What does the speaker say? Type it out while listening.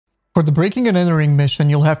For the breaking and entering mission,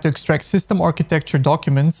 you'll have to extract system architecture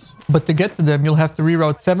documents, but to get to them, you'll have to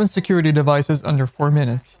reroute 7 security devices under 4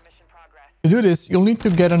 minutes. To do this, you'll need to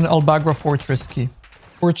get an bagra fortress key.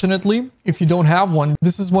 Fortunately, if you don't have one,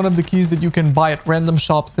 this is one of the keys that you can buy at random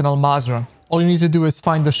shops in Al-Mazrah. All you need to do is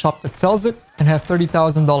find the shop that sells it and have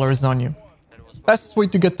 $30,000 on you. Best way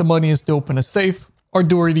to get the money is to open a safe or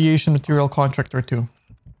do a radiation material contract or two.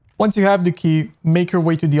 Once you have the key, make your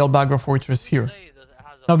way to the bagra fortress here.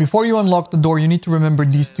 Now before you unlock the door, you need to remember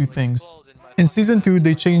these 2 things. In Season 2,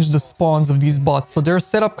 they changed the spawns of these bots, so they're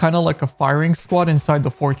set up kind of like a firing squad inside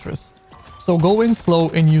the fortress. So go in slow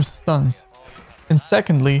and use stuns. And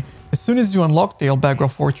secondly, as soon as you unlock the bagra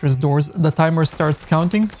fortress doors, the timer starts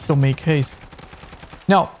counting, so make haste.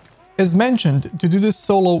 Now, as mentioned, to do this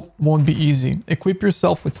solo won't be easy. Equip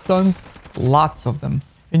yourself with stuns, lots of them,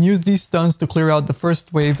 and use these stuns to clear out the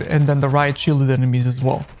first wave and then the riot shielded enemies as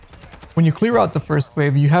well. When you clear out the first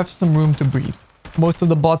wave, you have some room to breathe. Most of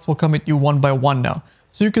the bots will come at you one by one now,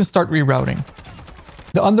 so you can start rerouting.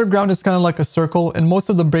 The underground is kind of like a circle, and most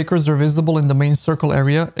of the breakers are visible in the main circle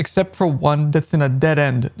area, except for one that's in a dead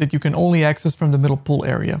end that you can only access from the middle pool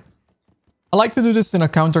area. I like to do this in a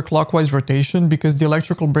counterclockwise rotation because the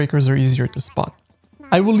electrical breakers are easier to spot.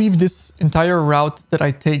 I will leave this entire route that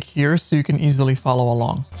I take here so you can easily follow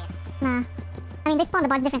along. Nah. I mean, they spawn the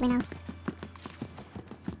bots differently now.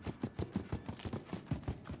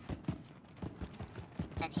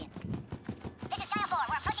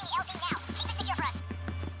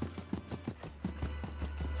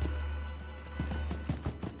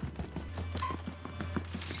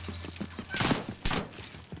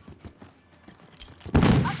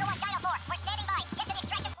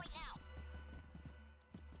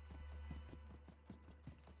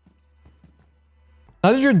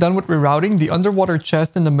 Now that you're done with rerouting, the underwater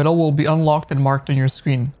chest in the middle will be unlocked and marked on your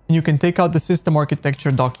screen, and you can take out the system architecture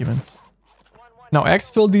documents. Now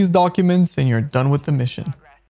exfil these documents and you're done with the mission.